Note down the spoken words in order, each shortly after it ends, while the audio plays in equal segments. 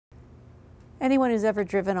Anyone who's ever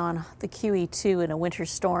driven on the QE2 in a winter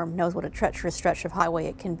storm knows what a treacherous stretch of highway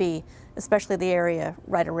it can be, especially the area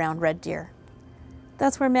right around Red Deer.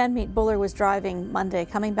 That's where Manmeet Bhullar was driving Monday,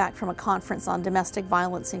 coming back from a conference on domestic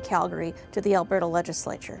violence in Calgary to the Alberta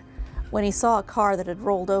legislature, when he saw a car that had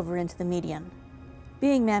rolled over into the median.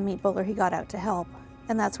 Being Manmeet Bhullar, he got out to help,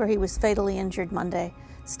 and that's where he was fatally injured Monday,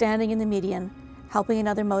 standing in the median, helping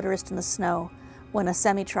another motorist in the snow, when a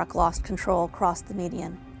semi-truck lost control, crossed the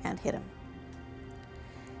median, and hit him.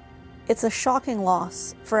 It's a shocking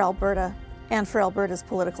loss for Alberta and for Alberta's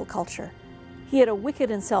political culture. He had a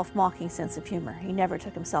wicked and self-mocking sense of humor. He never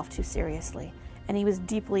took himself too seriously, and he was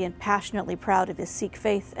deeply and passionately proud of his Sikh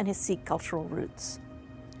faith and his Sikh cultural roots.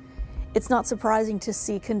 It's not surprising to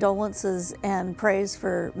see condolences and praise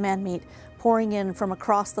for Manmeet pouring in from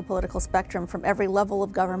across the political spectrum, from every level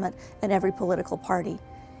of government and every political party.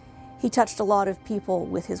 He touched a lot of people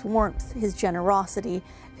with his warmth, his generosity,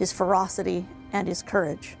 his ferocity, and his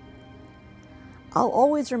courage. I'll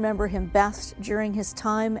always remember him best during his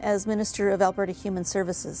time as Minister of Alberta Human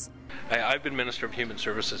Services. I've been Minister of Human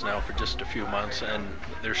Services now for just a few months, and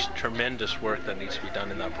there's tremendous work that needs to be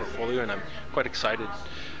done in that portfolio, and I'm quite excited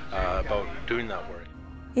about doing that work.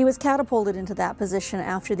 He was catapulted into that position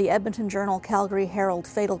after the Edmonton Journal Calgary Herald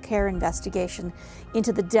fatal care investigation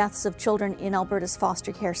into the deaths of children in Alberta's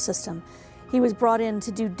foster care system. He was brought in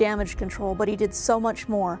to do damage control, but he did so much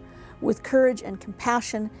more. With courage and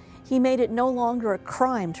compassion, he made it no longer a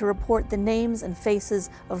crime to report the names and faces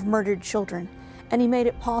of murdered children, and he made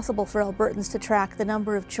it possible for Albertans to track the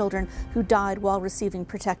number of children who died while receiving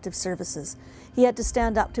protective services. He had to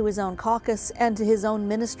stand up to his own caucus and to his own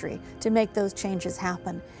ministry to make those changes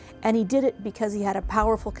happen, and he did it because he had a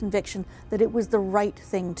powerful conviction that it was the right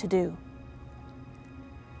thing to do.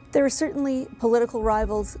 There are certainly political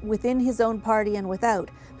rivals within his own party and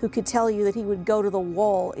without who could tell you that he would go to the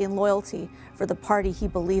wall in loyalty for the party he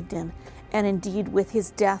believed in. And indeed, with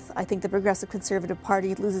his death, I think the Progressive Conservative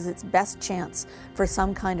Party loses its best chance for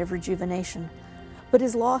some kind of rejuvenation. But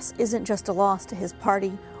his loss isn't just a loss to his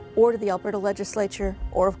party or to the Alberta legislature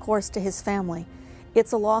or, of course, to his family.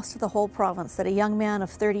 It's a loss to the whole province that a young man of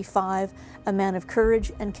 35, a man of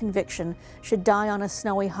courage and conviction, should die on a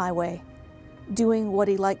snowy highway, doing what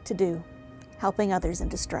he liked to do, helping others in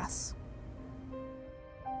distress.